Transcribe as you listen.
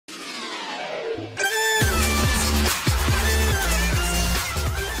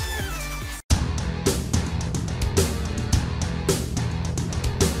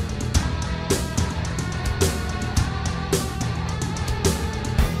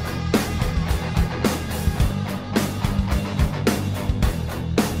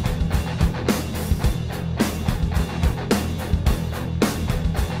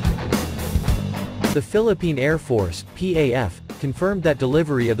The Philippine Air Force, PAF, confirmed that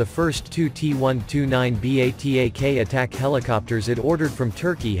delivery of the first two T129B ATAK attack helicopters it ordered from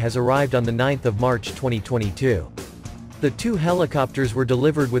Turkey has arrived on the 9th of March 2022. The two helicopters were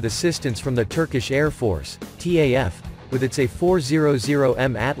delivered with assistance from the Turkish Air Force, TAF, with its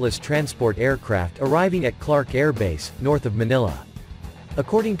A400M Atlas transport aircraft arriving at Clark Air Base, north of Manila.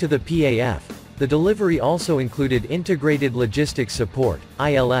 According to the PAF, the delivery also included Integrated Logistics Support,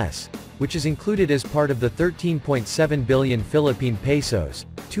 ILS, which is included as part of the 13.7 billion Philippine pesos,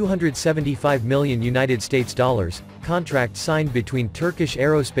 275 million United States dollars, contract signed between Turkish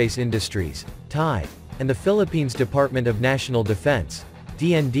Aerospace Industries, (TAI), and the Philippines Department of National Defense,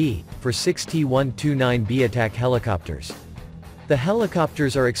 DND, for 6 T129B ATAK helicopters. The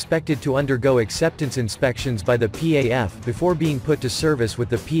helicopters are expected to undergo acceptance inspections by the PAF before being put to service with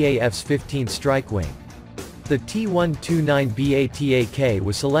the PAF's 15th Strike Wing. The T129B ATAK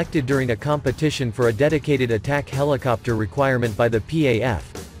was selected during a competition for a dedicated attack helicopter requirement by the PAF,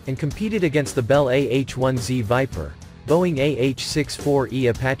 and competed against the Bell AH-1Z Viper, Boeing AH-64E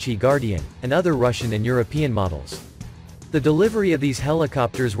Apache Guardian, and other Russian and European models. The delivery of these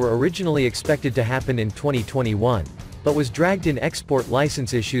helicopters were originally expected to happen in 2021, but was dragged in export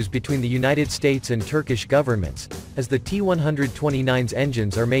license issues between the United States and Turkish governments, as the T129's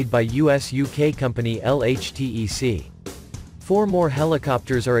engines are made by US-UK company LHTEC. 4 more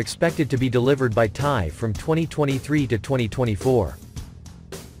helicopters are expected to be delivered by TAI from 2023 to 2024.